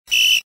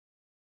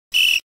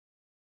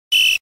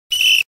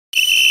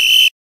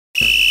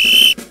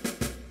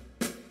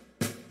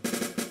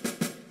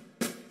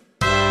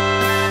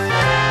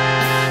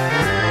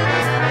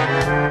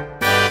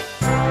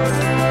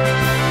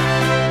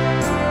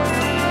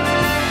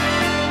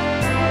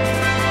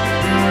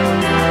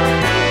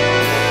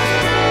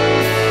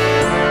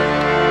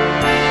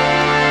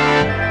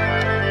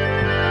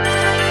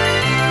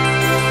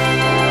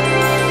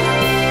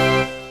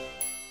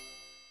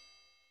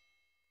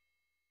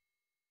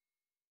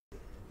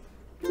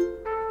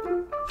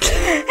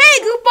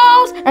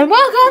goofballs, and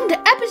welcome to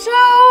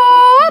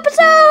episode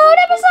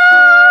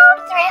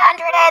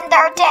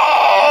 313.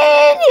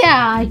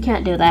 Yeah, I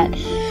can't do that.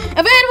 Of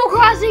Animal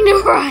Crossing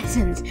New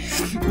Horizons.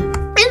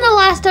 In the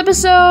last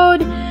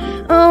episode,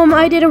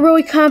 I did a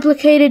really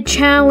complicated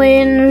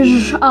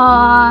challenge, and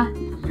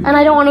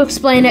I don't want to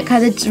explain it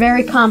because it's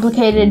very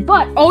complicated,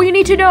 but all you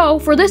need to know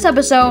for this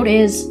episode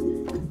is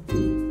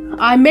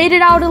I made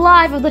it out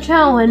alive of the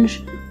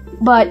challenge,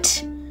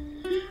 but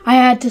I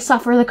had to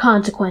suffer the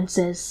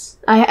consequences.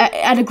 I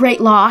at a great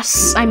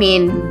loss. I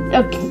mean,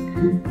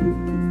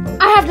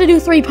 I have to do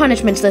 3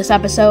 punishments this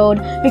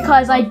episode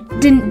because I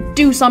didn't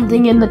do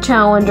something in the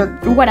challenge or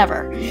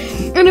whatever.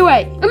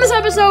 Anyway, in this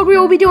episode we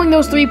will be doing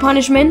those 3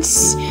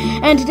 punishments,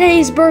 and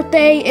today's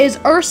birthday is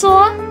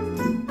Ursula.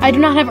 I do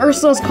not have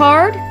Ursula's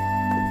card.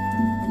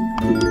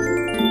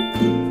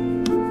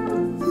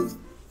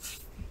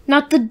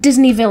 Not the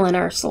Disney villain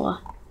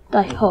Ursula,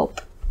 I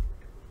hope.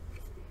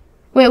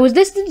 Wait, was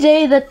this the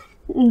day that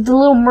The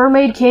Little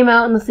Mermaid came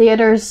out in the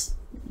theater's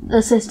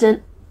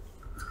assistant?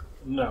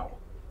 No.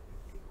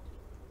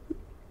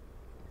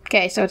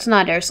 Okay, so it's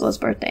not Ursula's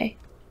birthday.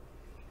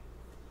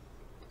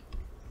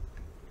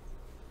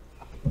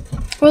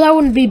 Well, that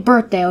wouldn't be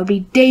birthday, it would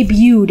be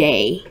debut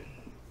day.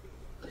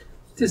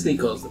 Disney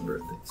calls them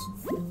birthdays.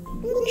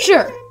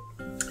 Sure.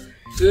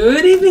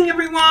 Good evening,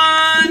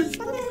 everyone!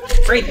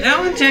 Right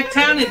now in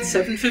Jacktown, it's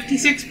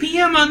 7:56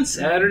 p.m. on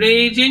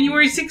Saturday,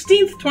 January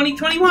 16th,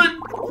 2021.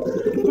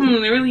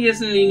 There really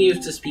isn't any news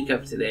to speak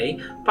of today,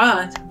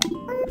 but...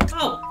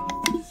 Oh.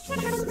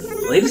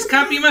 The latest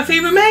copy of my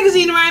favorite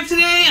magazine arrived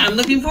today. I'm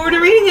looking forward to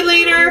reading it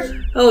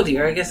later. Oh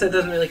dear, I guess that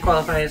doesn't really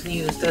qualify as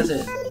news, does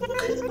it?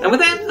 And with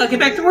that, I'll get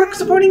back to work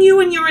supporting you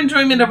in your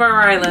enjoyment of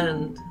our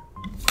island.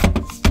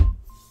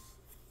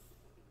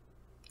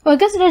 Well, I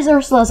guess it is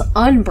Ursula's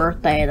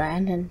unbirthday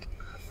then, and...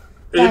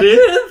 It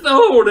is?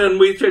 Oh, then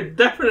we should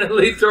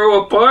definitely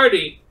throw a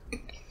party.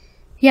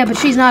 Yeah, but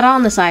she's not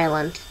on this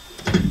island.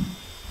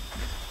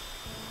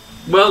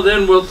 Well,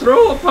 then we'll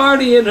throw a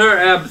party in her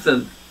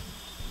absence.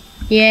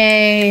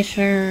 Yay,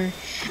 sure.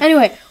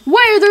 Anyway,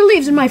 why are there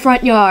leaves in my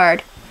front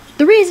yard?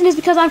 The reason is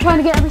because I'm trying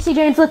to get every CJ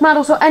and Flick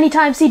model, so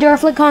anytime CJ or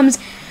Flick comes,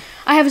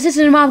 I have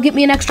Assistant and Mom get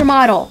me an extra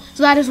model.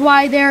 So that is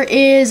why there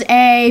is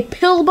a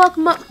pillbug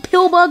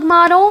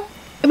model,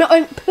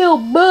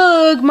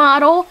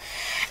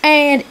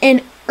 and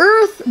an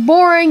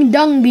earth-boring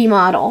dung bee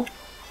model.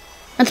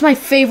 That's my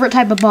favorite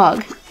type of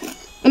bug.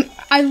 And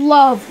I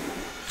love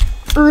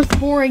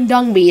earth-boring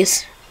dung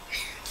bees.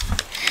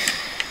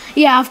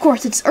 Yeah, of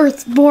course, it's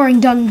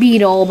earth-boring dung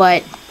beetle,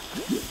 but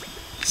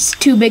it's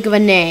too big of a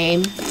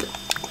name.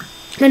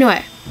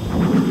 Anyway.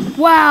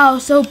 Wow,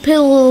 so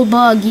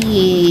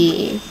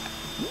pill-buggy.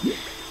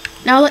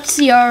 Now let's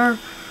see our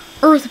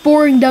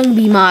earth-boring dung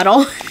bee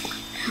model.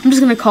 I'm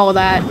just gonna call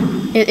that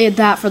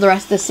that for the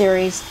rest of the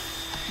series.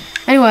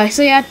 Anyway,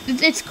 so yeah,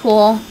 it's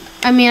cool.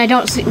 I mean, I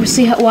don't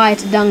see why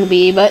it's a dung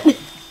bee, but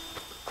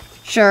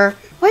sure.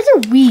 Why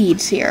are there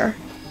weeds here?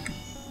 I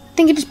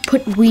think I just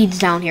put weeds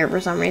down here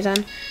for some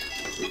reason.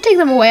 Take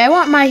them away. I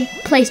want my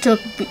place to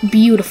look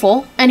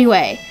beautiful.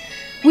 Anyway,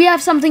 we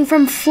have something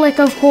from Flick,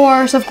 of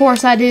course. Of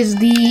course, that is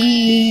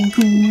the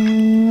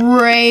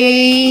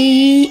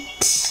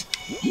great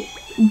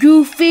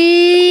Goofy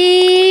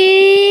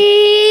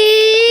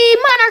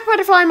Monarch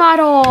Butterfly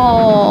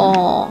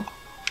model.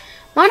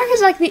 Monarch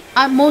is like the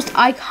most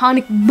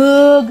iconic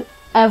bug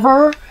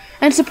ever,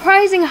 and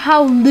surprising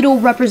how little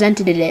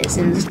represented it is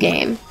in this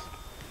game.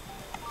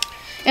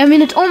 I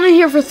mean, it's only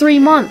here for 3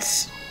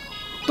 months.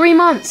 3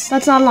 months,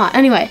 that's not a lot.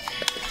 Anyway,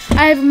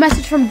 I have a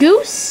message from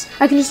Goose.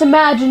 I can just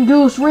imagine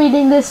Goose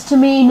reading this to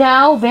me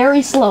now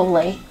very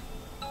slowly.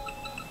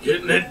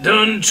 Getting it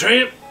done,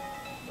 Tramp?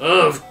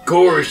 Of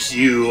course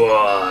you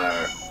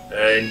are.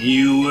 And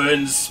you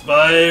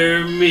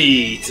inspire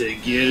me to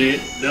get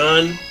it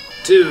done,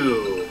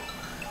 too.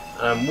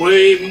 I'm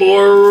way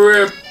more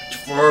ripped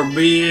for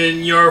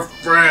being your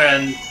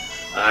friend.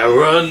 I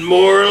run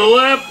more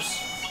laps,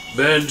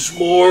 bench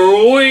more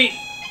weight,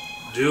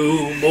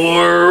 do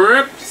more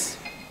reps.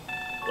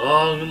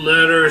 Long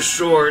letter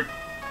short,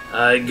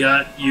 I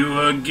got you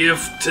a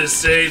gift to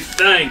say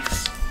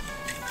thanks.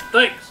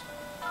 Thanks.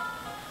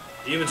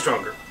 Even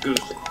stronger. Goose.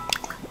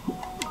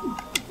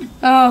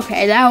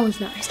 Okay, that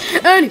was nice.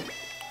 Anyway.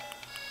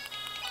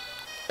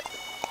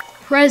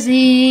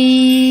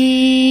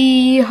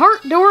 Prezi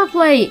heart door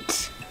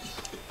plate.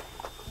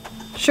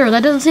 Sure,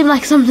 that doesn't seem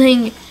like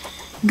something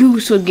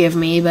Goose would give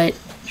me, but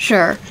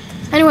sure.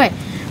 Anyway,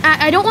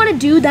 I don't want to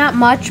do that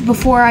much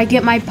before I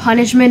get my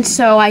punishment,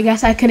 so I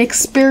guess I can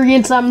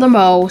experience them the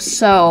most,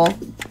 so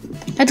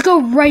let's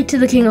go right to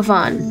the King of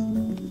Fun.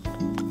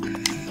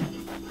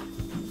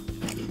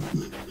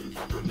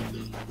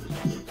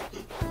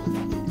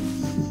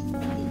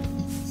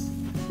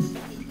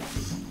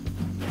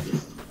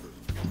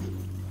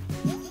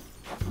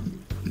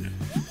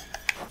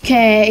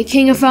 Okay,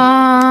 King of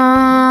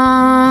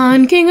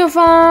Fun, King of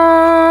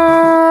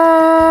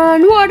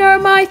Fun, what are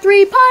my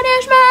 3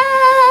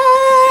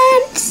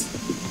 punishments?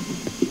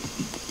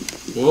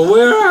 Well,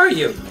 where are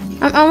you?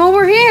 I'm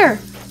over here.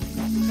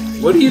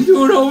 What are you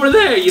doing over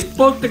there? You're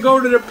supposed to go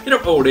to the pit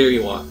of... Oh, there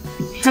you are.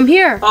 I'm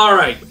here. All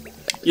right.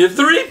 Your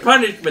 3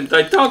 punishments.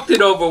 I talked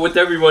it over with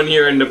everyone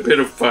here in the pit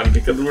of fun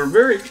because we're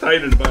very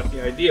excited about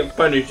the idea of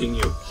punishing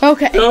you.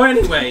 Okay. So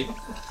anyway,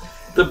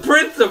 the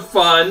Prince of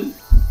Fun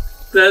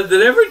says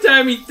that every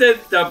time he says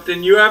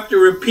something, you have to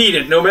repeat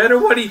it, no matter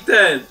what he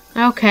says.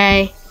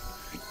 Okay.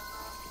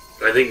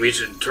 I think we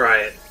should try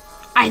it.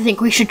 I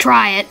think we should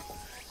try it.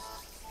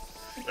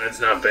 That's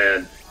not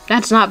bad.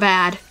 That's not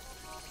bad.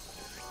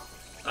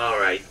 All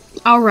right.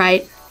 All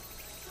right.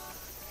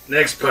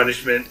 Next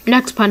punishment.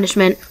 Next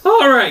punishment.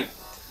 All right.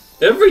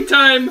 Every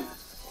time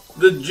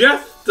the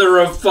Jester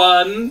of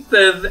Fun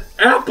says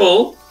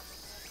apple,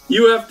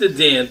 you have to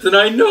dance. And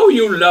I know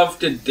you love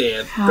to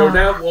dance, so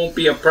that won't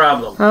be a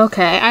problem.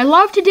 Okay. I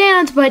love to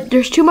dance, but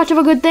there's too much of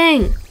a good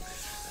thing.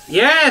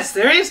 Yes,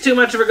 there is too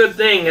much of a good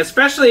thing,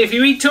 especially if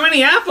you eat too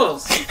many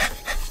apples.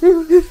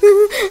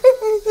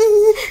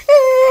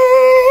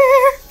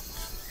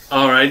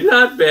 All right,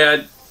 not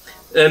bad.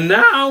 And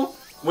now,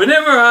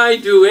 whenever I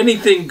do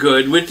anything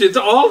good, which is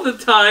all the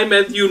time,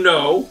 as you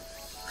know,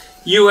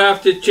 you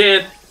have to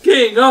chant,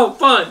 King of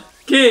Fun,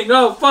 King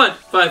of Fun,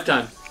 5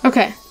 times.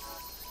 Okay.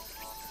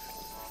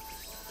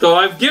 So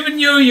I've given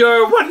you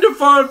your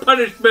wonderful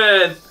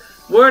punishment.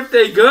 Weren't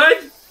they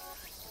good?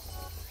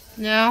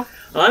 No.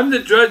 I'm the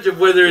judge of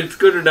whether it's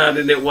good or not,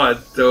 and it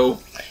was, so...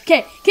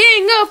 Okay.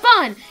 King of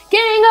Fun!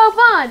 King of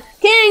Fun!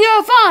 King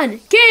of Fun!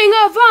 King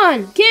of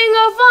Fun! King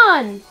of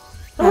Fun!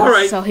 All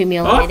right, So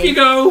humiliating. off you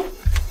go.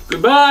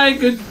 Goodbye,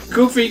 good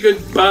goofy,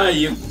 goodbye,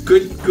 you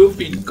good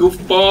goofy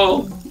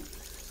goofball.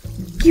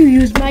 You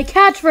used my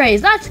catchphrase.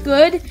 That's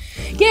good.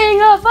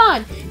 King of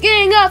Fun!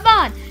 King of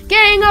Fun!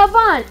 King of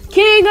Fun!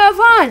 King of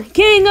Fun!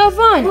 King of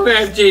Fun! Okay,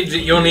 I've changed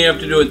it. You only have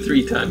to do it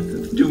 3 times.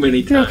 It's too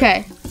many times.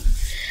 Okay.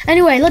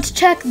 Anyway, let's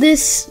check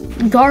this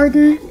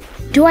garden.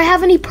 Do I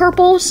have any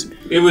purples?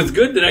 It was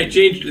good that I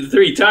changed it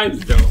 3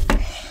 times, though.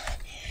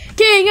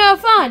 King of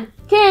Fun!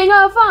 King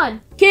of Fun!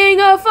 King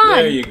of Fun!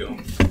 There you go.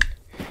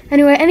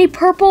 Anyway, any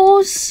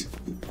purples?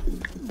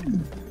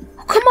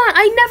 Oh, come on,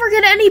 I never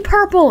get any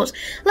purples.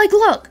 Like,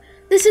 look,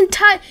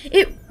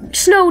 it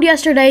snowed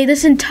yesterday.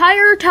 This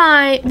entire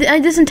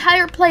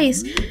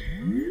place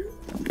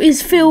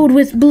is filled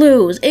with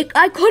blues.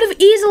 I could have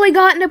easily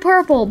gotten a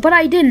purple, but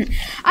I didn't.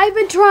 I've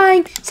been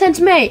trying since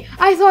May.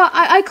 I thought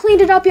I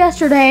cleaned it up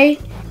yesterday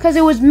because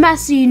it was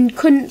messy and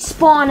couldn't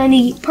spawn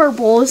any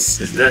purples.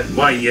 Is that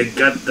why you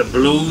got the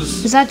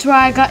blues? Is that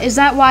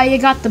why you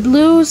got the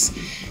blues?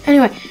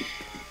 Anyway,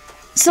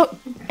 so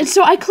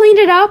I cleaned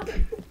it up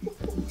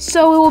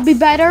so it will be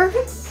better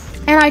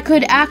and I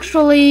could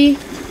actually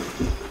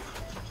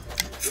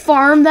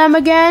farm them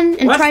again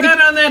and What's try that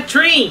to on that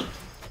tree?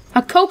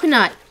 a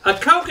coconut. A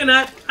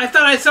coconut? I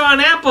thought I saw an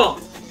apple.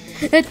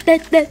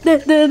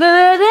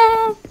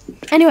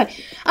 Anyway,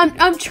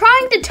 I'm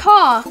trying to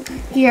talk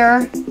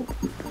here.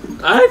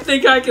 I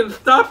think I can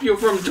stop you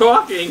from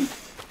talking.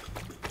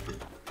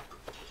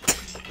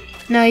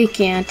 No, you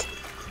can't.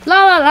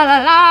 La la la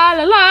la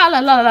la la la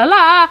la la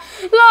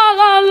la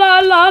la la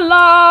la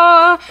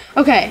la.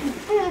 Okay,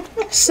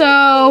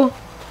 so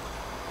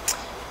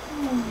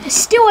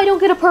still I don't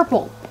get a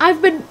purple.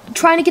 I've been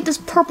trying to get this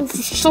purple for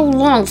so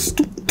long.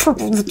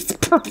 Purple.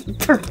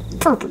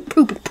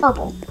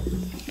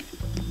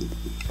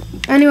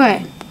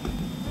 Anyway,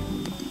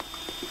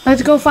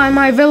 let's go find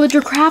my villager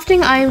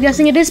crafting. I am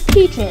guessing it is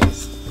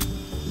Peaches.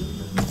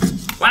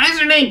 Why is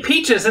her name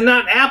Peaches and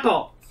not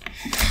Apple?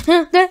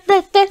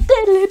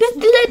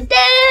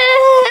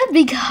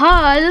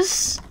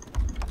 Because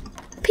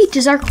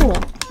peaches are cool.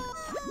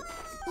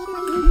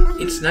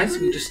 It's nice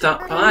of you to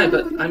stop by,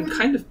 but I'm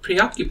kind of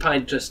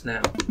preoccupied just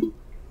now.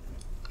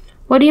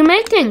 What are you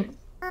making?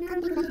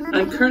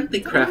 I'm currently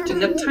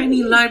crafting a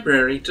tiny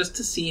library just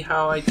to see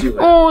how I do it.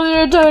 Oh,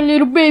 there's a tiny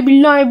little baby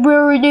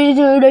library.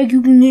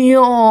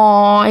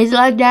 Oh, is it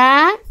like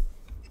that?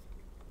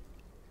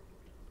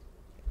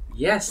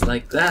 Yes,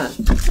 like that.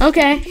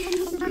 Okay.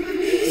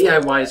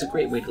 DIY is a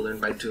great way to learn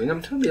by doing.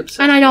 I'm totally obsessed.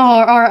 And I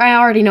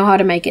already know how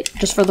to make it,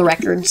 just for the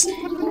records.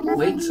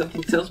 Wait,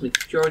 something tells me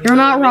that you're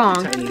not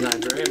wrong. A tiny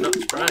library. I'm not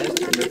surprised.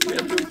 You're going to be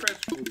able to impress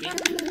Ruby.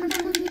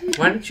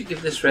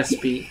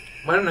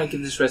 Why don't I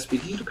give this recipe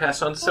to you to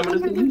pass on to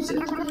someone who can use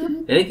it?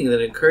 Anything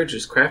that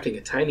encourages crafting a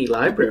tiny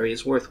library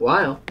is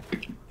worthwhile.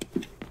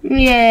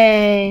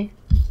 Yay.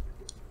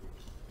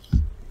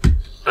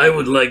 I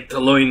would like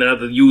to learn how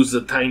to use a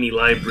tiny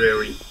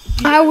library.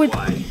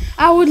 DIY.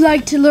 I would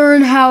like to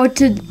learn how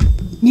to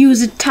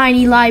use a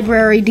tiny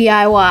library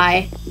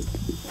DIY.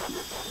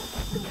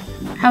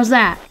 How's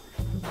that?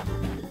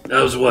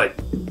 How's what?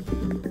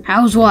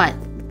 How's what?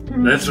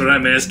 That's what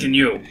I'm asking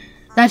you.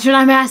 That's what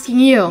I'm asking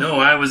you. No,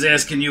 I was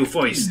asking you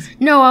first.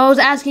 No, I was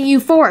asking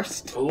you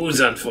first. Who's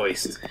on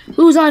first?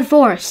 Who's on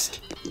first?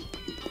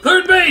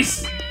 Third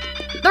base!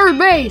 Third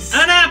base.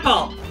 An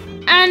apple!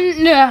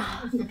 And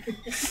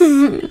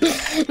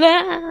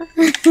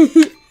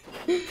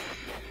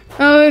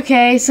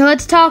okay, so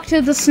let's talk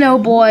to the snow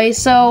boy.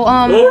 So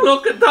Oh,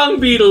 look, a dung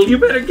beetle. You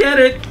better get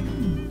it.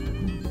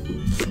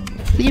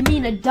 You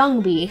mean a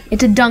dung bee.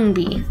 It's a dung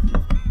bee.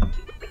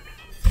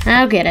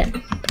 I'll get it.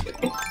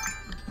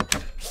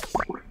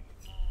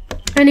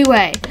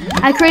 Anyway,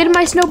 I created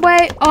my snow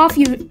boy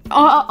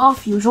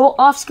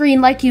off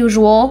screen like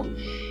usual.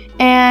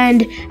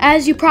 And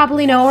as you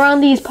probably know, around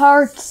these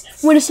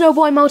parts, when a snow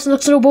boy mounts on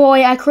the snow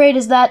boy I create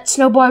is that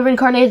snow boy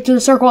reincarnated to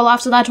the circle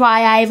aloft, so that's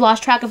why I've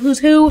lost track of who's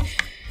who.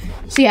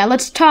 So yeah,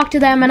 let's talk to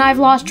them, and I've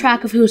lost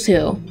track of who's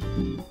who.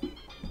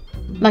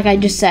 Like I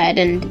just said,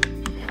 and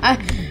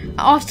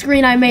off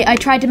screen I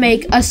tried to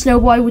make a snow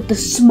boy with the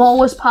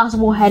smallest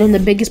possible head and the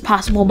biggest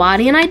possible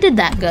body, and I did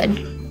that good.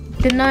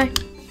 Didn't I?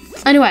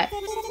 Anyway.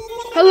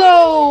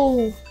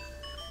 Hello!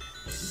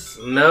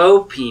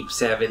 Snow peeps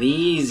have it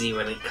easy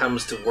when it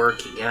comes to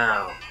working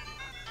out.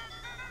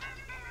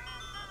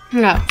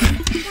 No.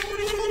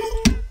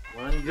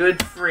 One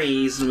good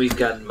freeze and we've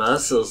got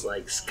muscles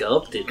like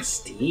sculpted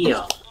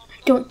steel.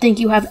 I don't think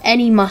you have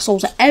any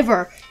muscles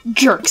ever,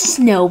 jerk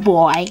snow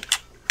boy.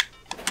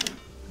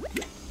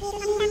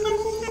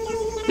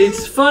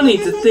 It's funny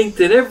to think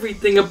that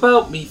everything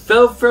about me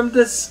fell from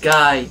the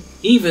sky,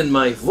 even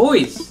my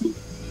voice.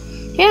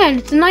 Yeah, and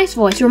it's a nice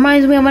voice. It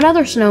reminds me of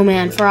another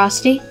snowman,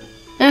 Frosty.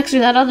 Actually,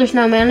 that other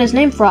snowman is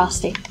named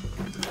Frosty.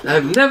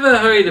 I've never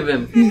heard of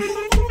him.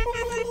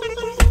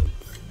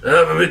 I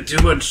have a bit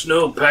too much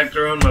snow packed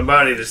around my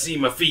body to see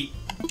my feet.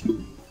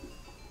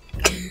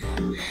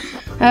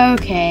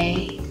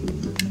 Okay.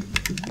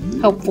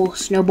 Hopeful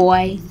snow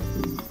boy.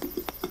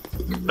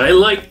 I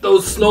like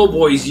those snow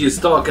boys you're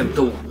talking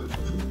to.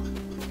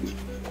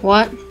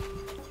 What?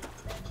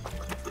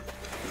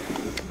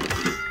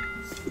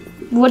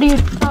 What are you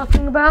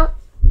talking about?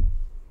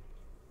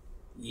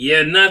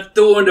 You're not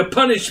doing the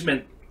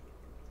punishment.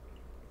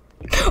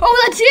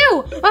 Oh, that's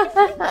you!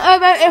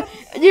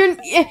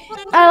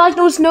 I like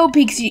those snow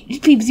peeps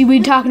you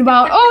were talking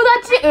about. Oh,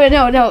 that's you!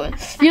 No,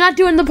 you're not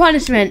doing the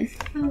punishment.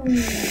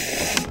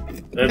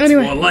 That's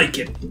anyway, more like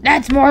it.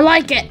 That's more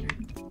like it.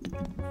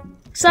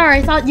 Sorry,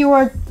 I thought you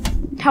were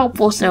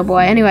helpful, snow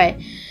boy. Anyway,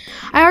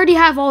 I already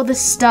have all this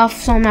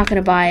stuff, so I'm not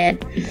gonna buy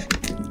it.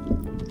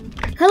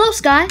 Hello,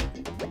 Sky.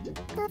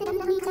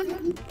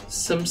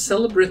 Some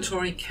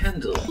celebratory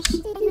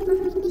candles.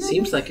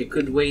 Seems like a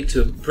good way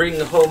to bring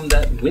home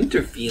that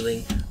winter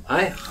feeling.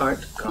 I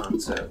heart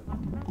concert.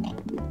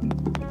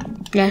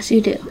 Yes,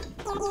 you do.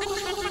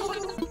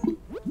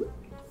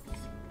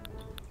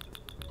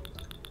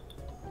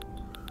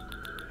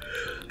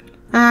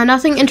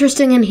 Nothing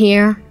interesting in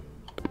here.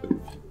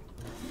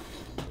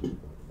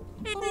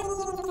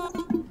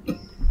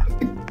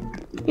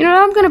 You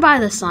know, I'm gonna buy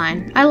this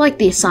sign. I like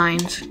these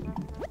signs.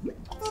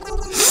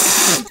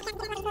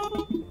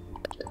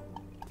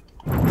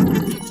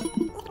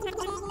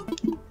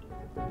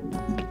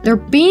 They're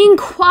being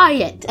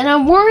quiet, and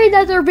I'm worried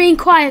that they're being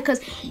quiet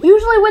because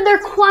usually when they're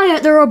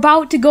quiet, they're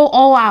about to go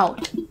all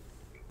out.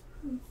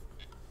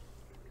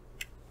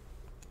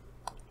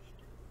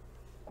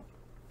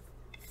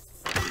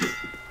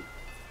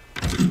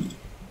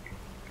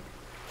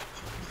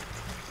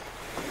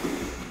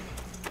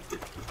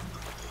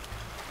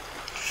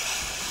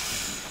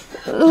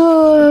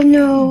 Oh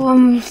no,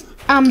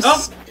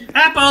 Oh,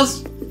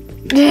 apples!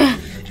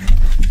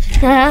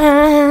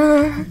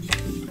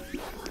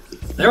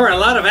 There were a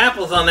lot of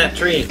apples on that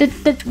tree. The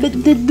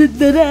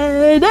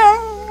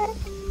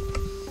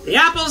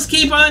apples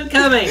keep on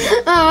coming.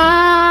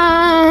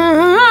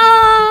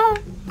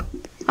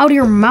 Out of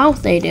your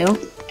mouth, they do.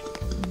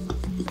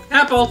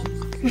 Apple.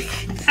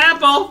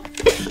 Apple.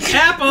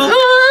 Apple.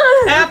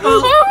 Apple.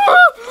 Apple.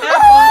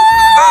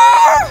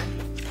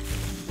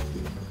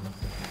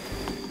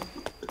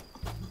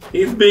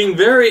 He's being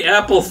very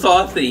apple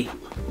thoughty.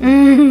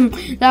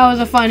 That was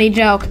a funny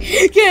joke.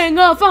 King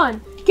of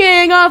fun!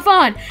 King of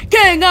fun!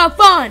 King of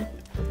fun!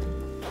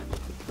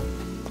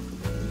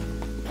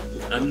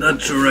 I'm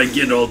not sure I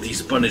get all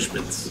these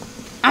punishments.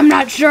 I'm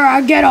not sure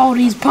I get all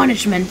these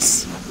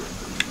punishments.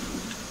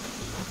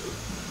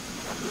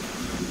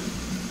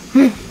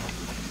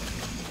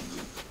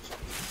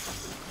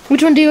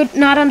 Which one do you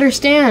not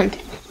understand?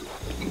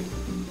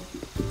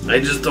 I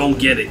just don't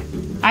get it.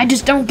 I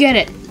just don't get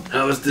it.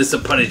 How is this a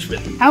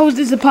punishment? How is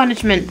this a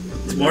punishment?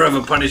 It's more of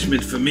a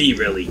punishment for me,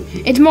 really.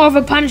 It's more of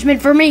a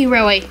punishment for me,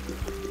 really.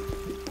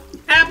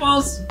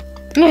 Apples.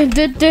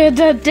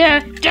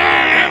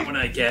 That one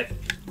I get.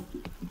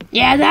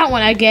 Yeah, that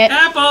one I get.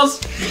 Apples.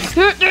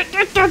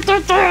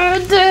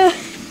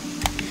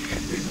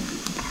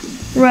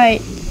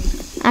 Right.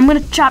 I'm gonna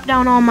chop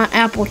down all my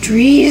apple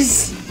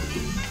trees.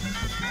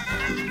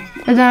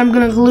 And then I'm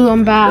gonna glue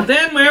them back.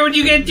 Then where would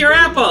you get your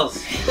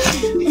apples?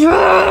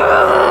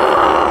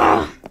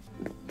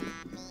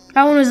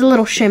 That one was a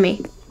little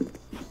shimmy.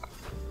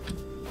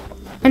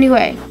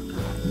 Anyway.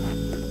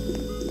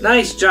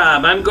 Nice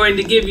job. I'm going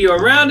to give you a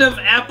round of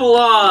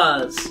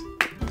applause.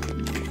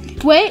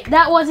 Wait,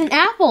 that wasn't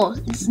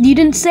apples. You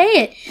didn't say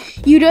it.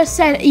 You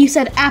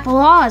said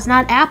applause,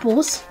 not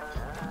apples.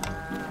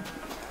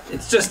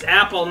 It's just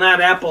apple, not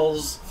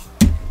apples.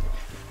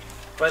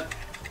 But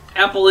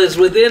apple is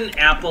within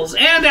apples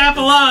and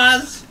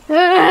applause.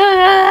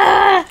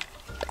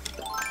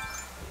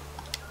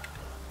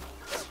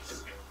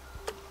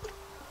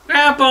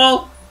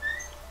 Apple!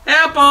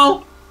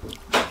 Apple!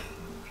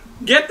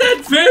 Get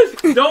that fish!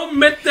 Don't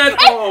miss that!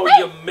 Oh,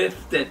 you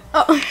missed it.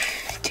 Oh,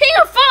 King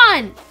of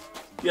Fun!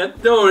 You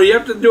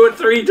have to do it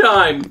 3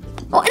 times.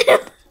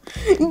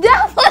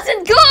 That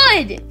wasn't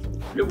good!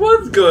 It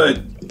was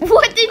good.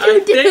 What did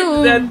you do?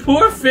 Saved that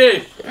poor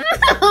fish.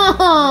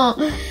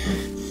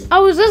 I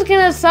was just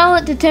gonna sell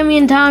it to Timmy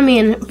and Tommy,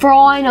 and for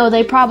all I know,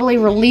 they probably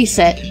release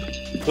it.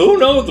 Who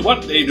knows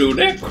what they do?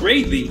 They're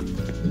crazy.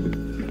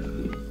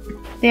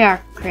 They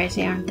are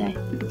crazy, aren't they?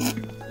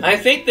 I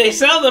think they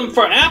sell them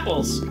for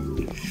apples.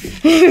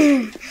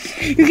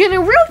 You're getting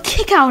a real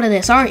kick out of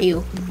this, aren't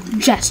you?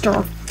 Jester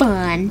of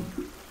Fun.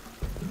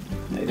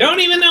 I don't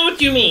even know what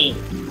you mean.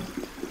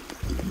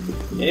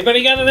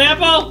 Anybody got an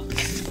apple?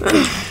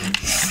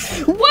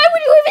 Why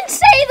would you even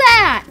say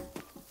that?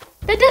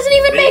 That doesn't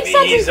even make sense.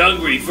 Maybe he's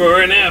hungry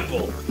for an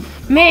apple.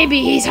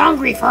 Maybe he's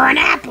hungry for an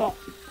apple.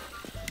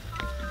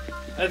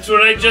 That's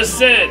what I just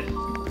said.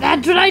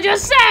 That's what I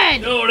just said.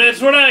 No, that's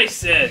what I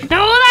said.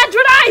 No, that's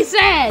what I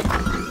said.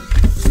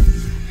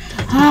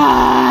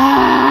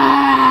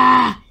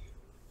 Ah.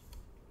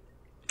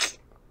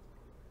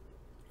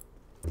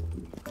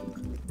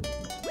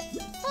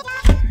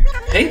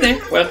 Hey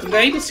there, welcome to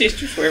Able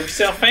Sisters, where we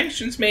sell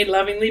fashions made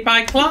lovingly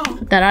by Claw.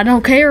 That I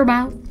don't care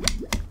about.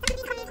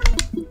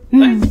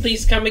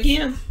 Please come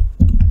again.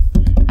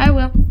 I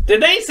will.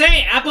 Did they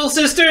say Apple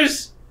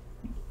Sisters?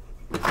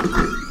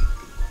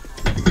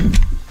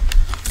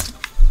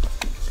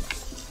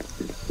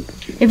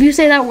 If you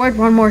say that word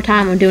one more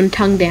time, I'm doing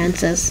tongue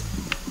dances.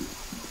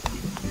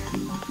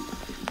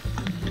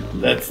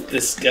 That's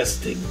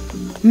disgusting.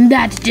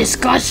 That's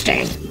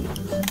disgusting.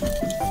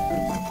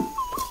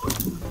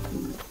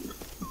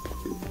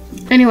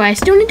 Anyway, I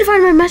still need to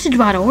find my message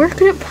bottle. Where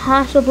could it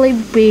possibly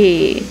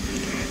be?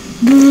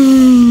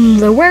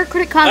 Where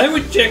could it I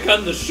possibly... would check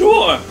on the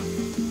shore.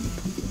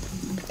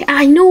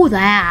 I know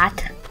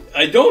that.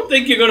 I don't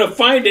think you're gonna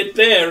find it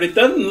there. It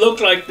doesn't look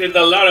like there's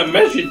a lot of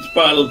message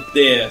bottles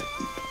there.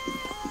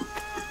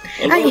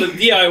 Although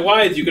the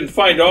DIYs you can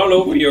find all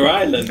over your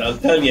island, I'll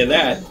tell you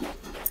that.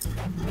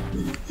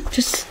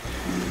 Just...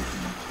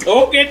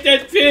 Oh, get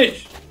that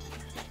fish!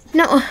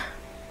 No.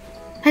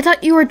 I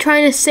thought you were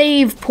trying to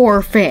save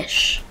poor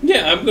fish.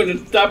 Yeah, I'm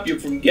gonna stop you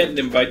from getting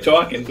him by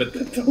talking, but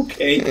that's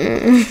okay.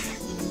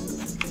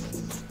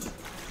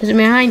 Is it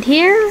behind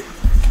here?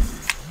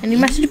 Any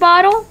message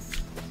bottle?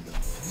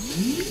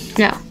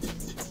 No.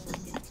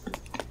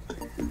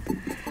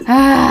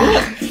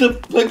 Ah. That's the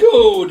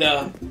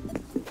pagoda!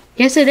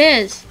 Yes, it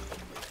is.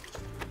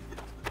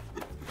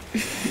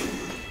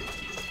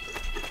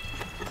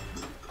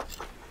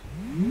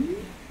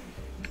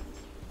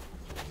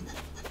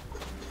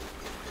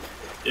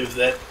 If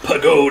that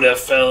pagoda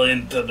fell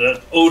into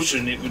the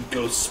ocean, it would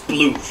go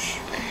sploosh.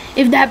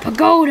 If that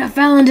pagoda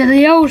fell into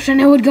the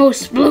ocean, it would go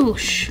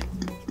sploosh.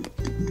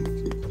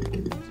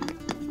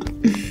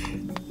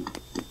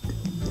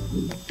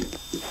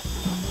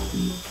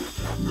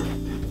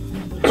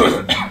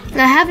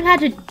 I haven't had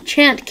to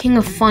chant King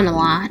of Fun a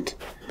lot,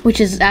 which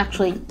is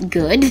actually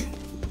good.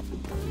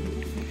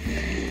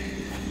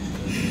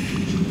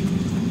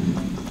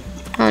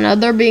 Oh no,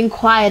 they're being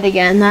quiet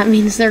again. That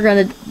means they're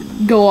gonna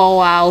go all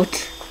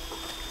out.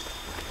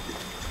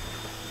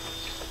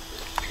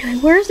 Anyway,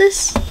 where's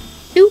this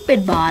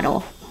stupid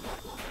bottle?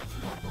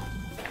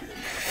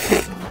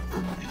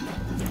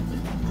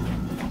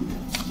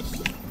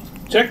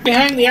 Check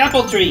behind the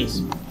apple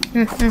trees.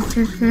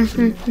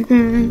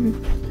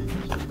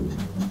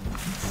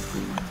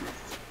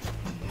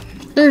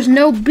 There's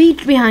no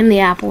beach behind the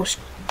apple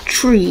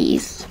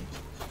trees.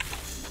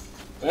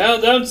 Well,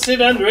 don't sit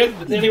under it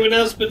with anyone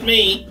else but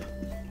me.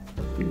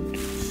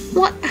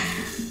 What?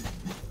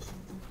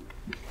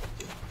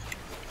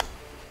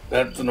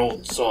 That's an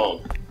old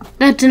song.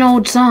 That's an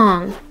old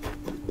song.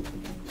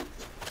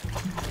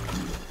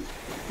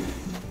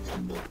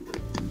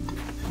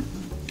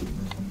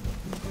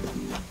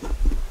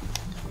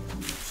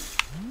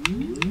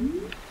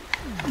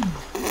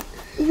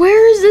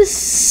 Where is this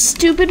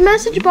stupid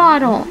message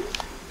bottle?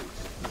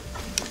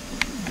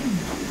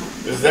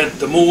 Is that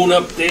the moon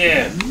up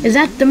there? Is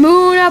that the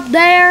moon up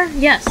there?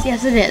 Yes,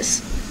 yes it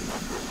is.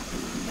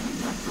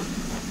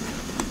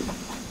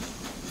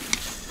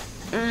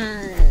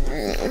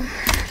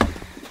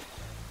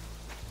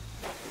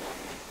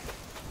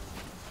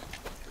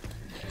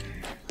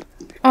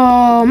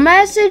 Oh,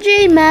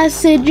 messagey,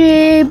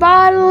 messagey,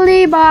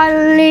 bodily,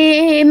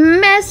 bodily,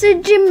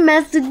 messagey,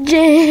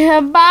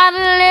 messagey,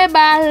 bodily,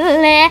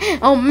 bodily.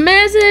 Oh,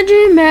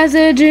 messagey,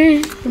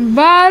 messagey,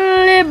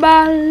 bodily,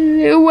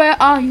 bodily,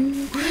 where are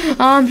you?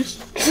 I'm just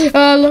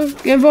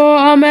looking for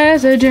a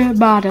messagey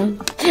bottle.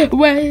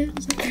 Where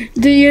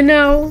do you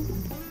know?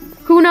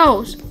 Who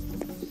knows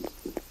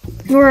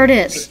where it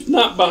is? It's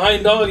not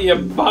behind all your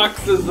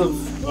boxes of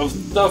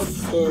stuff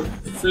for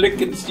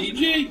flicking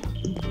CJ?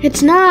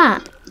 It's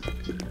not.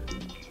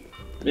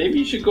 Maybe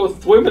you should go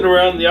swimming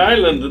around the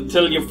island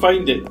until you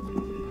find it.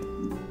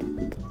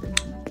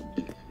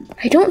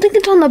 I don't think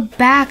it's on the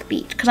back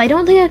beach, because I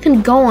don't think I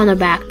can go on the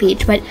back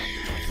beach, but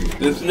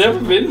There's never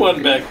been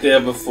one back there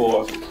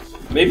before.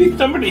 Maybe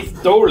somebody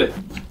stole it.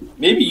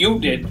 Maybe you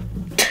did.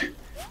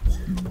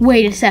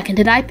 Wait a second,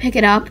 did I pick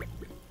it up?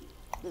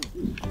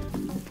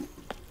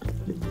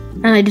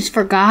 And I just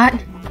forgot?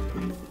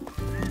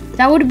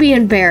 That would be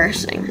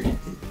embarrassing.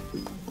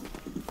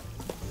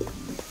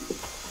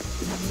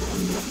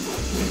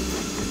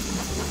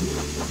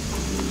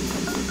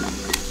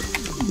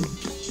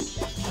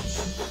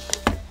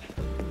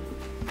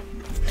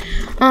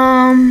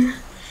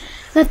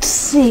 Let's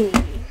see.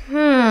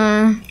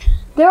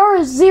 There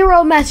are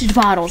 0 message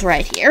bottles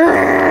right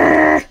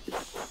here.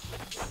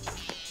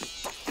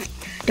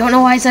 Don't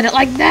know why I said it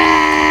like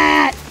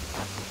that.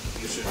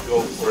 You should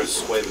go for a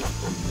swim.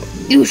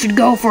 You should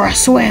go for a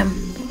swim.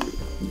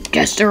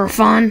 Just for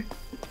fun.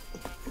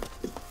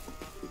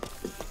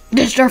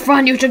 Just for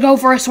fun, you should go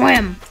for a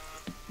swim.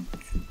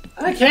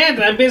 I can't.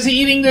 I'm busy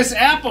eating this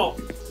apple.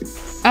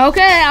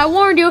 Okay, I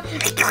warned you.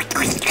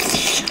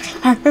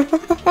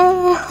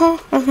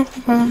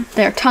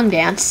 There, tongue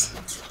dance.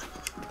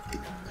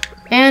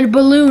 And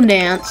balloon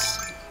dance.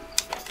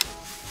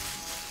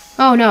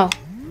 Oh no.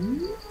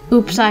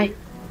 Oops, I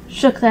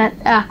shook that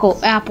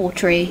apple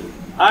tree.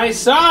 I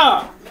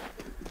saw.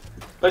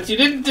 But you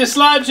didn't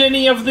dislodge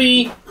any of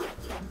the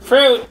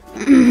fruit.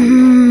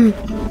 Anyway,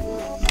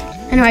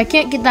 I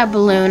can't get that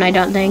balloon, I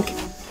don't think.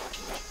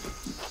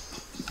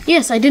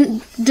 Yes, I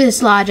didn't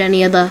dislodge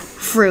any of the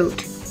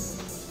fruit.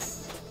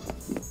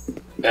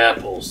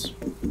 Apples.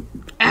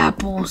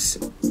 Apples.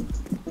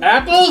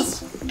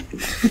 Apples?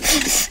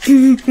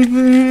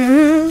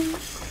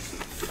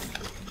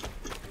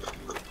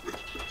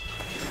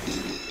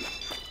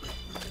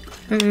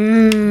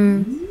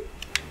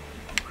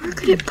 Where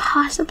could it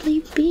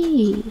possibly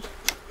be?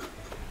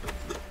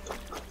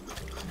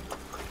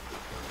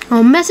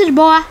 Oh, message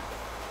boy. I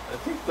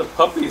think the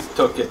puppies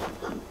took it.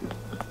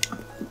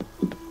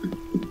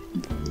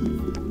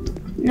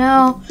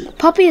 No,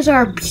 puppies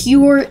are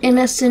pure,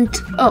 innocent.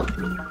 Oh.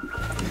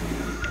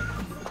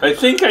 I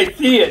think I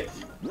see it.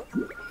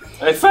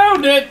 I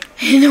found it.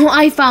 No,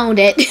 I found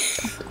it.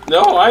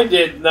 No, I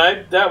did.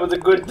 That was a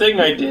good thing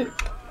I did.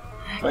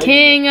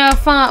 King of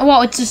Fun.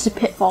 Well, it's just a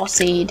pitfall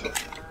seed.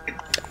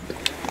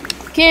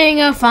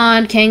 King of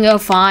Fun, King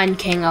of Fun,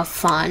 King of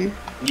Fun.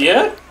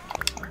 Yeah?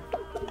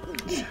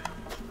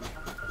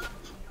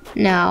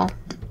 No.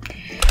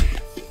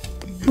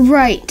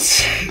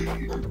 Right.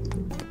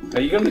 Are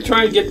you gonna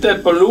try and get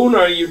that balloon or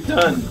are you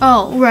done?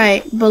 Oh,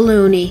 right.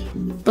 Balloony.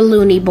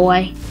 Balloony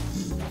boy.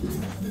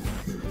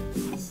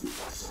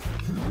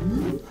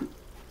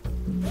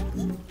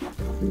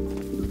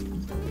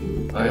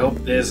 I hope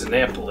there's an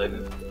apple in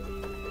it.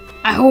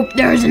 I hope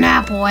there's an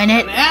apple in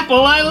it. An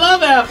apple? I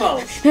love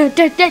apples. Da,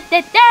 da, da,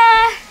 da, da.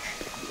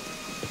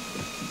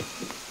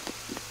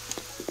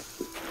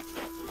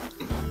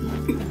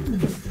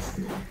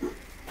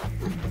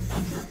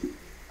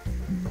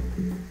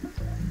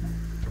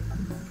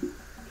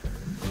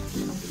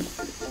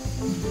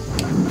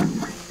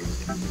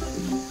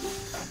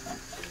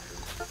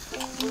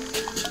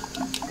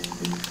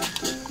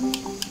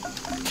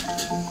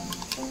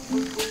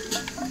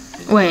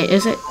 Wait,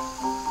 is it?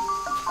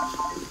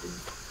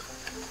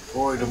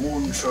 Boy, the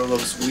moon sure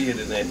looks weird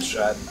in that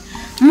shot.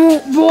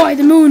 Boy,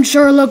 the moon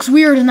sure looks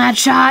weird in that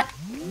shot.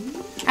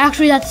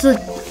 Actually, that's the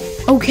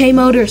OK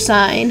motor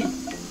sign.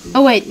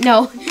 Oh wait,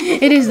 no,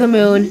 it is the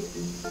moon.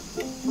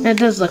 That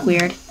does look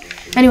weird.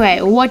 Anyway,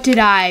 what did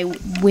I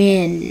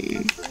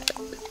win?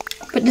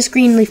 Put this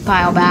green leaf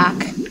pile back.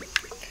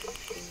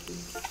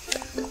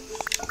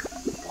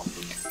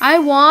 I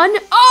won.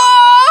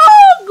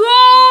 Oh,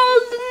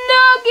 gold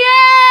nugget!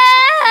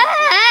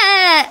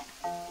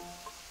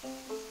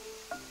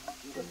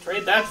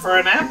 Trade that for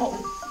an apple.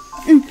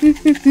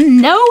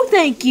 No,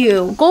 thank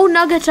you. Gold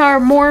nuggets are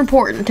more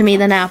important to me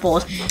than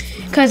apples.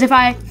 Because if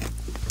I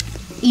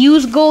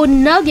use gold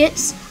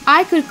nuggets,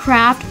 I could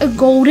craft a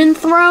golden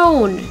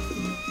throne.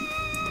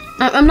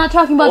 I'm not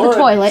talking about the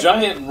toilet. A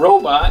giant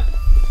robot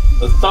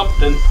or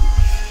something.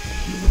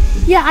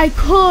 Yeah, I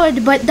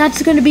could, but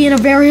that's going to be in a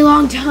very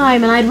long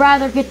time, and I'd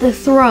rather get the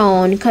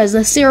throne because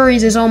the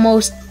series is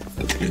almost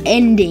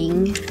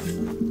ending.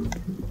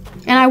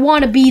 And I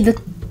want to be the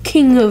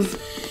king of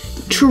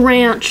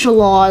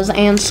tarantulas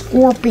and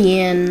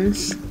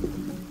scorpions.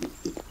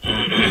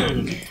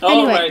 Anyway.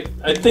 Alright,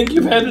 I think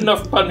you've had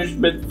enough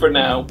punishment for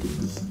now.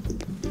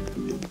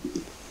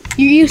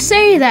 You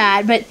say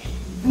that, but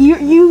you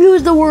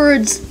use the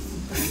words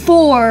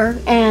for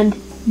and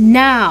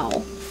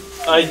now.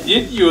 I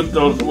did use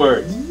those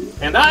words.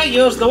 And I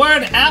use the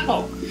word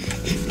apple.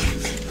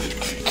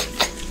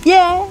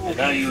 Yeah. And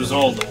I use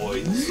all the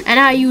words. And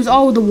I use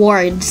all the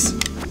words.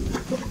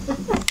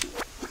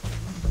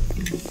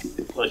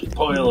 Like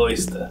Poil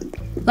Oyster.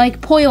 Like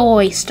Poil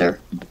Oyster.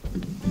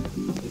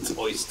 It's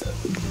oyster.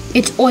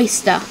 It's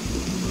oyster.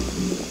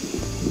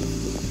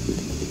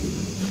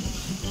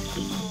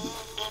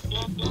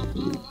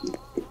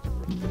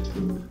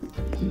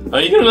 Are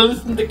you gonna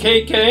listen to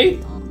KK?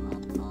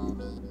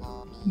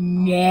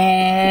 No.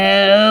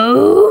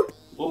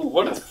 Oh,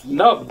 what a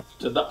snubbed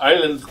to the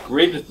island's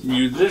greatest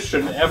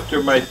musician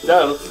after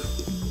myself.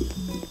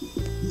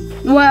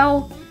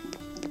 Well,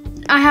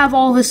 I have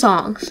all the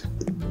songs,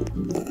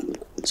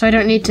 so I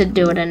don't need to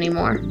do it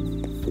anymore.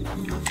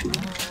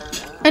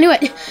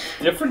 Anyway.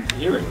 Different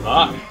here and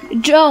live.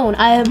 Joan,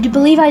 I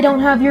believe I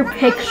don't have your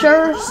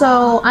picture,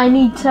 so I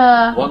need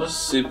to... What a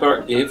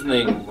super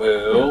evening,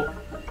 Will.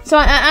 So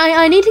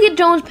I need to get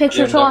Joan's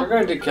picture. You're never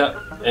going to get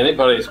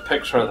anybody's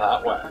picture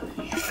that way.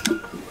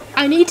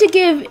 I need to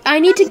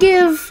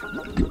give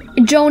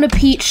Joan a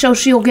peach so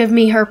she'll give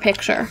me her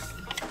picture.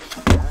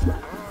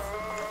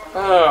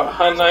 Oh,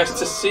 how nice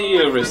to see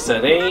you,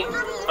 Rossetti.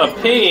 A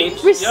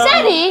peach?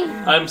 Rossetti?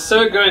 Yum. I'm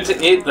so going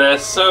to eat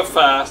this so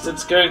fast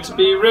it's going to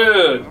be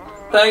rude.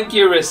 Thank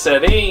you,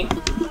 Rossetti.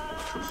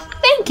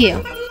 Thank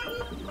you.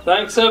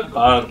 Thanks a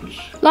bunch.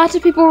 Lots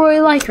of people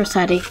really like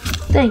Rossetti.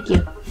 Thank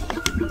you.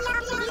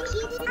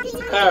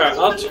 Here,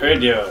 I'll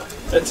trade you.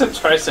 It's a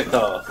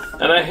tricycle,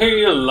 and I hear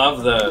you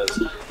love those.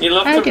 You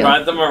love to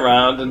ride them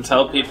around and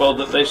tell people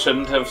that they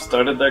shouldn't have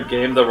started their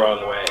game the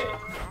wrong way.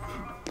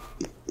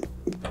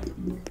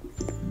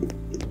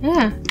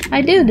 Yeah,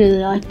 I do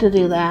like to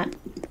do that.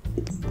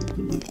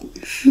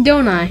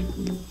 Don't I?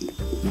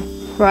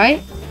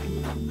 Right?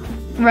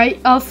 Right,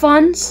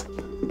 funds?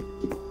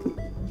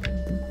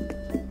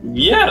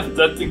 Yes,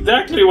 that's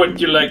exactly what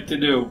you like to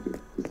do.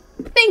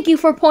 Thank you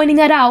for pointing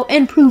that out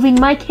and proving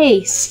my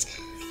case.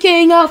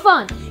 King of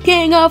fun!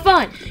 King of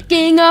fun!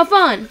 King of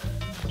fun!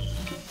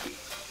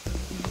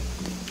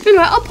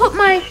 Anyway, I'll put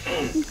my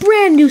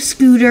brand new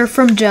scooter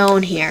from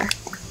Joan here.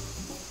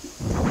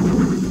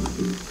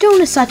 Joan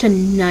is such a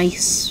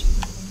nice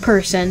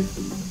person.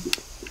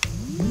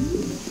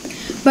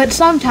 But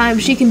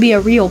sometimes she can be a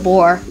real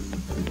bore.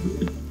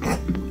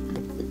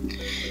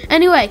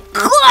 Anyway,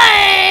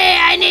 Clay!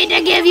 I need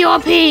to give you a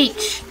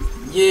peach!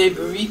 Yeah,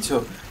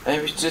 Burrito. I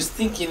was just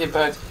thinking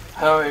about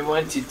how I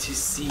wanted to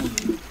see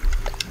you.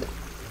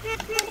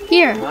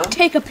 Here,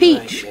 take a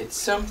peach. Can I get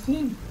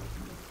something?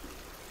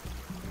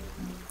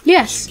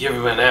 Yes. Give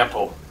him an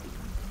apple.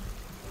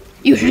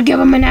 You should give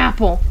him an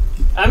apple.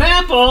 An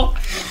apple?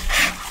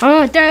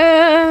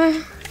 Okay,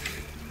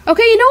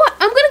 you know what?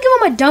 I'm gonna give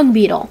him a dung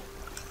beetle.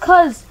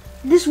 Cause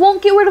this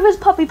won't get rid of his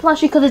puppy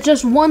plushie because it's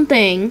just one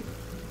thing.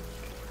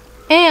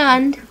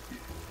 And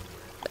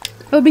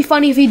it would be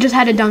funny if he just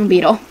had a dung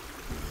beetle.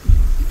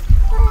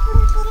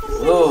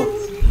 Oh,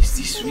 is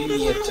this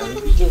really a dung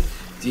beetle?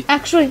 Did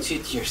Actually, you touch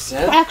it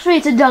yourself? Actually,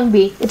 it's a dung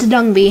bee. It's a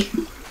dung bee.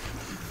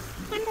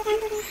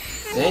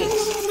 Thanks.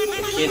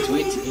 I can't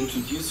wait to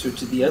introduce her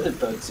to the other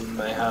bugs in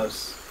my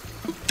house.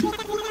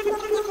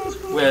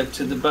 Well,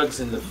 to the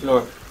bugs in the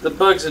floor. The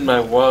bugs in my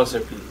walls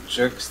are being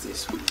jerks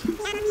this week.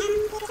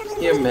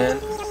 Here, man.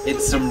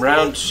 It's some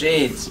round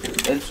shades.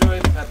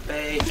 Enjoy,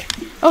 Pepe.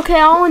 Okay,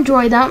 I'll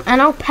enjoy them,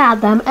 and I'll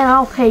pad them, and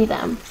I'll pay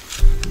them.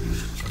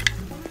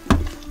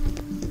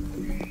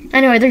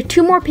 Anyway, there are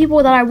two more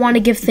people that I want to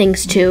give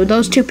things to.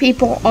 Those two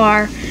people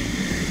are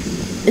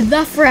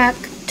the Freck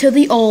to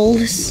the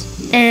Olds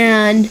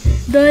and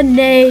the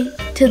Nay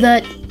to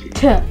the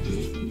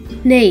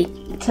Nate.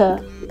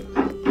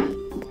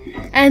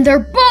 And they're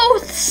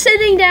both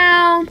sitting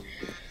down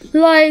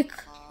like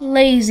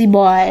lazy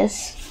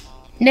boys.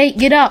 Nate,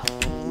 get up.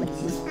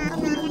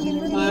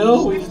 I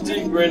always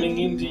dig running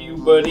into you,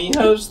 buddy.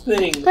 How's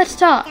things? Let's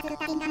talk.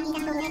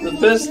 The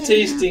best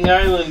tasting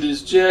island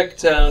is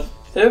Jacktown.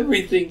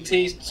 Everything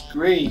tastes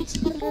great.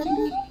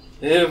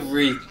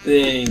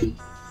 Everything.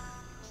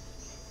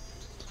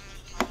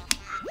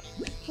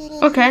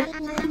 Okay.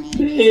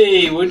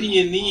 Hey, what do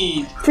you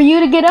need? For you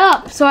to get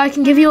up so I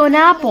can give you an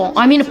apple.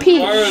 I mean a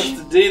peach.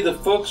 Tomorrow's the day the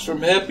folks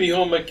from Happy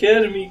Home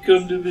Academy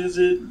come to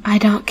visit. I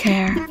don't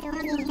care.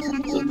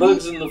 The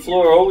bugs in the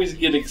floor always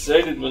get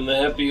excited when the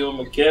Happy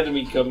Home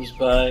Academy comes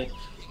by.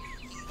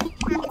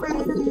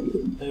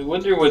 I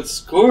wonder what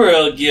score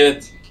I'll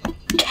get.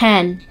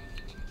 10.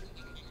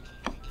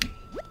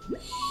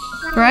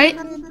 Right?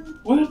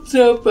 What's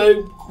up?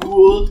 I'm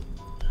cool.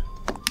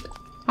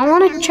 I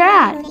want to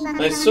chat.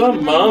 I saw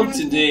Mom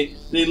today.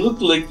 They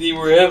looked like they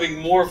were having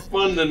more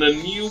fun than a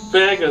new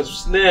bag of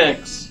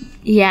snacks.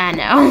 Yeah, I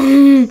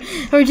know.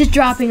 We're just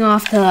dropping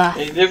off the...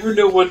 I never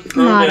know what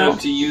pronoun model.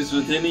 to use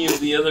with any of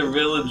the other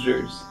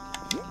villagers.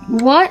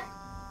 What?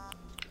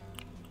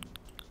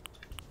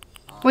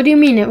 What do you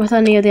mean it with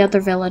any of the other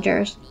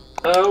villagers?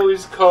 I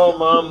always call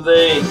Mom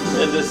they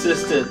and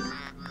assistant.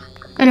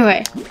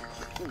 Anyway.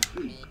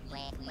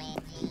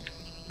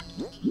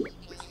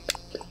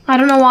 I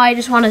don't know why, I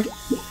just want to...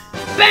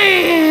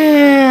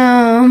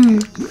 BAM!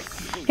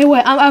 Hey,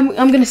 wait,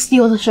 I'm gonna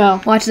steal the show.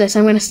 Watch this,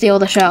 I'm gonna steal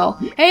the show.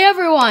 Hey,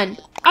 everyone!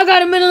 I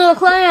got a minute of the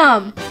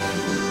clam!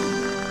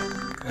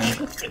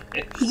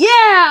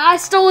 Yeah, I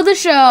stole the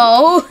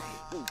show!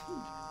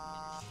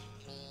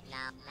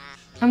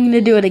 I'm gonna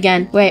do it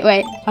again. Wait.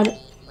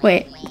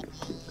 Wait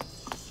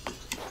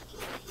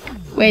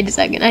a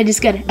second, I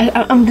just gotta...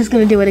 I'm just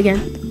gonna do it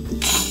again.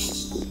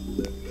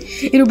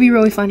 It'll be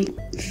really funny.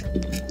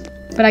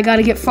 But I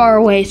gotta get far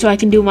away so I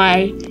can do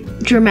my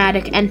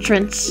dramatic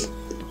entrance.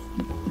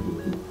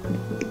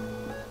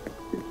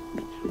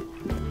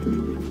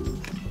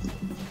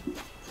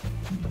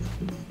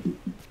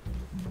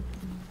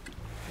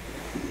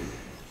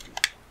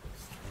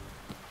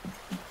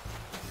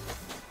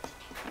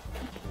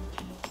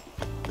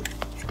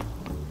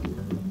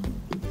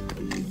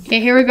 Okay,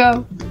 here we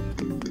go.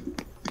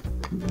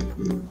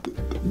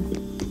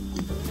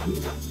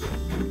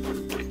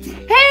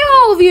 Hey,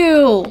 all of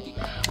you!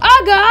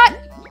 I got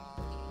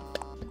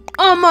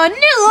a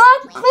manila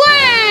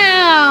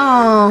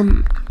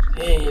clam!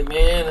 Hey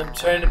man, I'm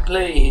trying to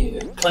play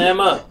here. Clam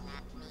up.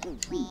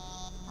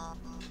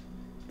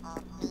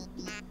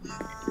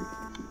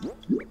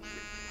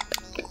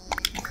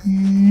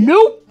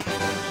 Nope!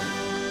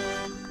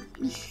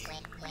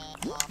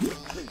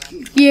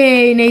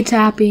 Yay, Nate's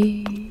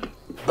happy.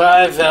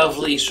 Bye, Valve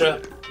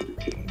Lisa.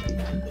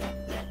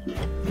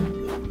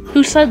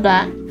 Who said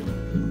that?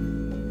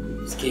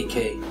 It's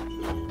KK.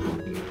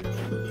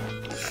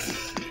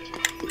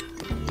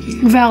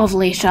 Valve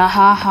Leisha,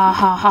 ha ha ha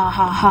ha ha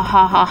ha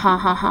ha ha ha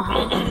ha ha.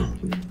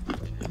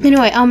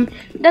 Anyway,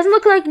 it doesn't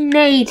look like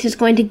Nate is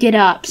going to get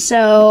up,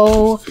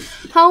 so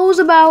how's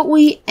about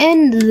we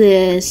end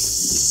this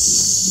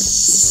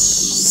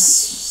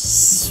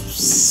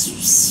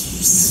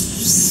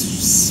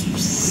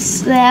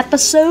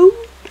episode?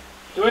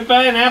 Do it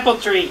by an apple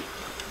tree.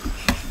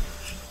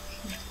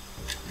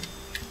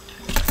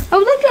 I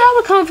would like to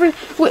have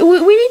a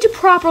we need to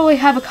properly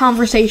have a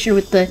conversation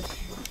with the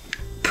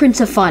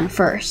Prince of Fun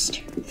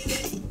first.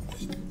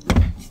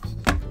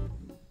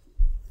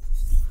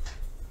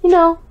 You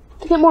know,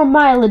 to get more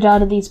mileage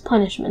out of these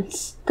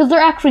punishments. Because they're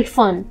actually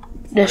fun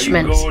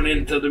punishments. Are you going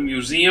into the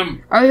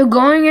museum? Are you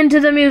going into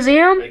the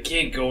museum? I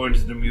can't go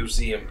into the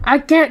museum. I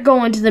can't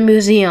go into the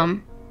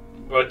museum.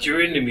 But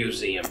you're in the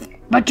museum.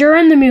 But you're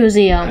in the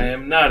museum. I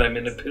am not. I'm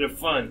in the pit of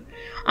fun.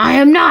 I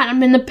am not.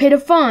 I'm in the pit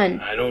of fun.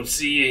 I don't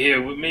see you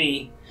here with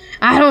me.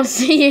 I don't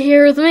see you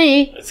here with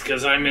me. That's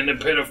because I'm in the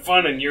pit of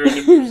fun and you're in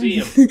the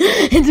museum.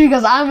 It's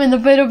because I'm in the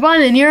pit of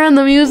fun and you're in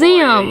the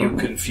museum. Boy, are you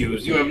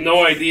confused. You have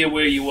no idea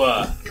where you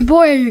are.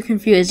 Boy, are you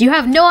confused. You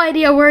have no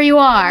idea where you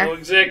I know are.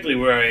 exactly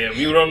where I am.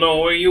 You don't know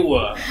where you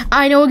are.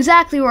 I know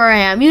exactly where I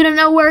am. You don't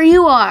know where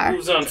you are.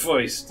 Who's on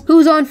first?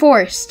 Who's on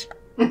first?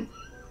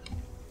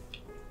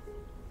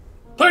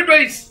 Third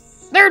base!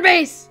 Third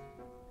base.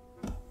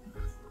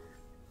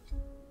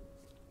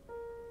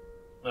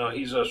 Oh,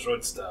 he's our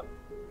shortstop.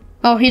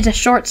 Oh, he's a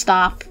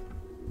shortstop.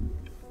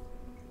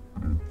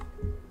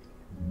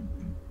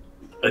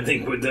 I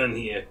think we're done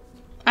here.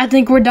 I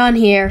think we're done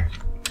here.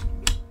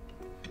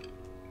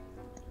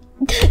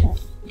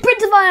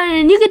 Prince of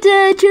Fun, you get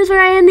to choose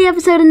where I end the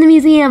episode in the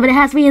museum, but it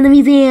has to be in the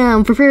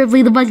museum,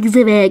 preferably the bug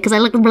exhibit, because I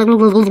like the bug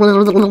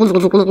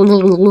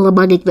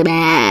exhibit.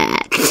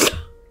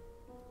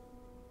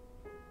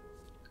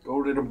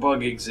 Go to the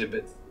bug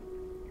exhibit.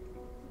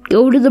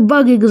 Go to the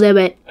bug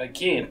exhibit. I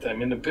can't.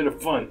 I'm in the pit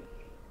of fun.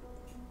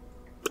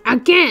 I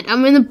can't.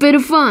 I'm in the pit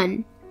of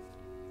fun.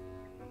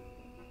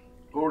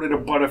 Go to the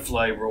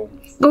butterfly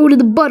room. Go to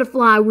the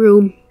butterfly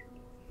room.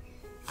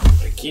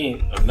 I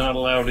can't. I'm not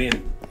allowed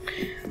in.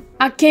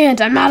 I can't.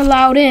 I'm not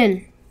allowed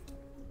in.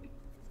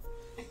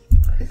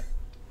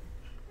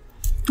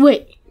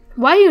 Wait.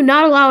 Why are you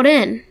not allowed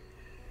in?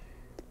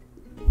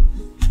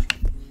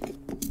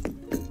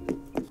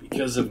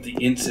 Because of the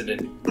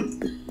incident.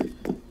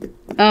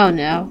 Oh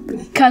no.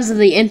 Because of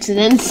the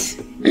incident.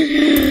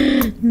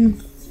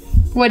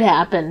 What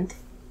happened?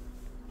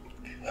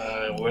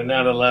 We're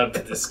not allowed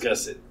to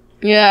discuss it.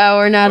 Yeah,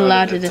 we're not Part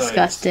allowed of to the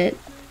discuss times. it.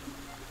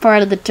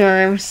 Part of the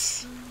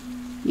terms.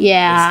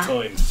 Yeah. It's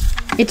times.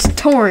 It's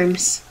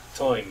terms.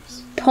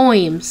 Times.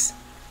 Toims.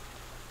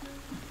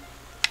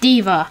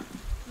 Diva.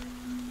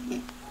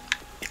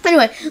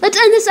 Anyway, let's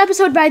end this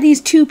episode by these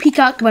two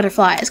peacock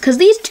butterflies, because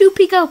these two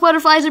peacock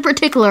butterflies in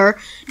particular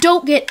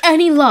don't get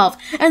any love,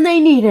 and they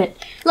need it.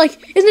 Like,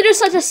 isn't it just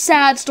such a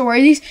sad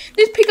story? These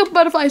peacock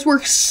butterflies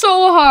work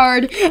so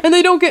hard, and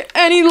they don't get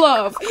any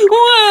love.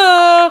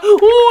 Wah,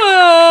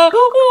 wah,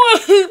 wah.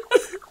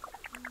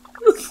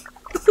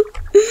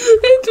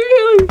 It's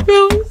really,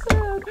 really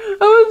sad.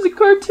 I was a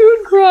cartoon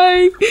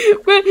crying,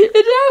 but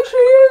it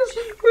actually is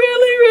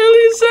really,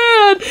 really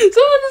sad.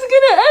 So I'm just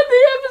gonna end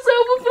the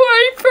episode before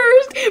I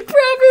first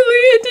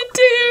properly into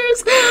tears.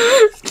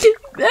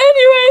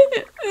 Anyway,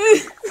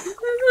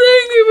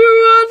 thank you for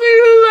watching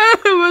this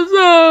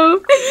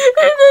episode.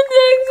 And the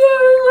next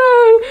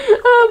episode,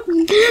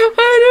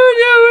 I don't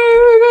know what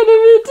we're gonna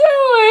be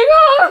doing.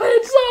 Oh,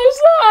 it's so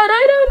sad.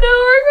 I don't know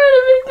what we're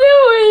gonna be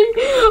doing.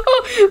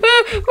 Oh,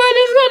 but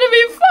it's gonna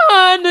be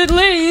fun at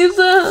least.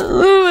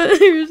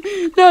 There's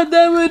not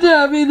that much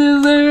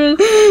happiness there.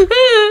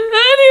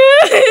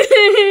 Anyway,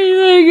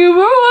 thank you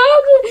for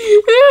watching.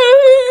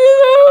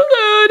 So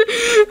good.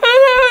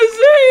 And I'll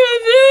see you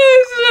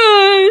next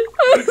time.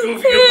 Good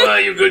goofy goodbye,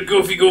 you good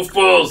goofy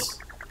goofballs.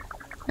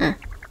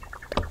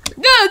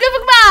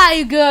 Goodbye,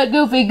 you good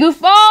goofy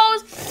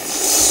goofballs.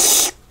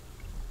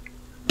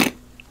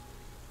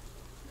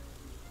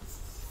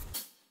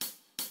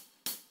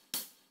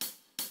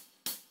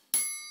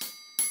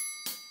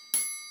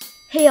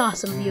 Hey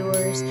awesome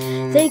viewers,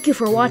 thank you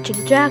for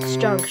watching Jack's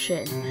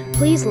Junction.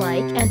 Please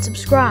like and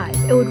subscribe,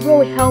 it would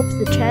really help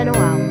the channel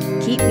out.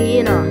 Keep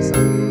being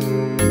awesome.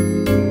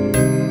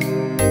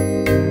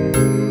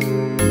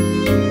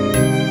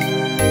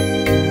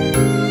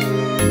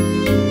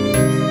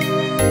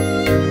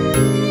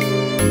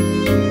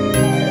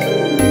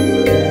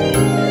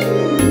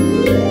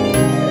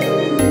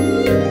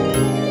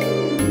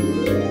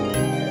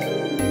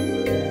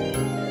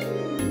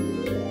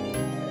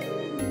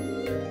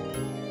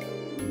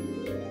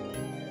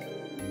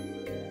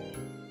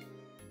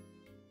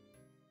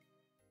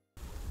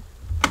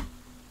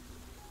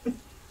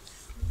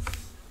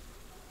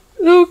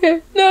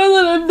 Okay, now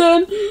that I'm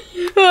done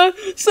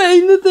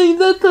saying the things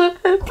that the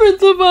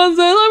principal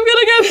says, I'm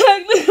gonna get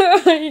back to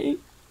crying.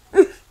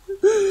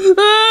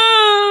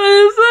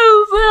 It's so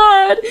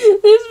sad.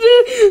 These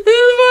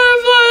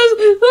butterflies,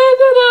 they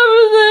did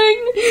everything.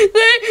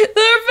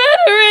 They're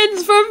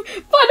veterans from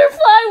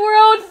Butterfly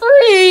World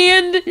 3,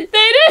 and they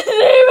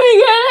didn't even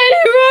get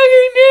any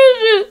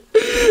recognition.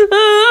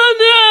 Oh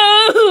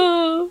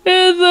no,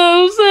 it's so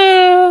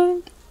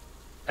sad.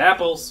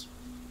 Apples.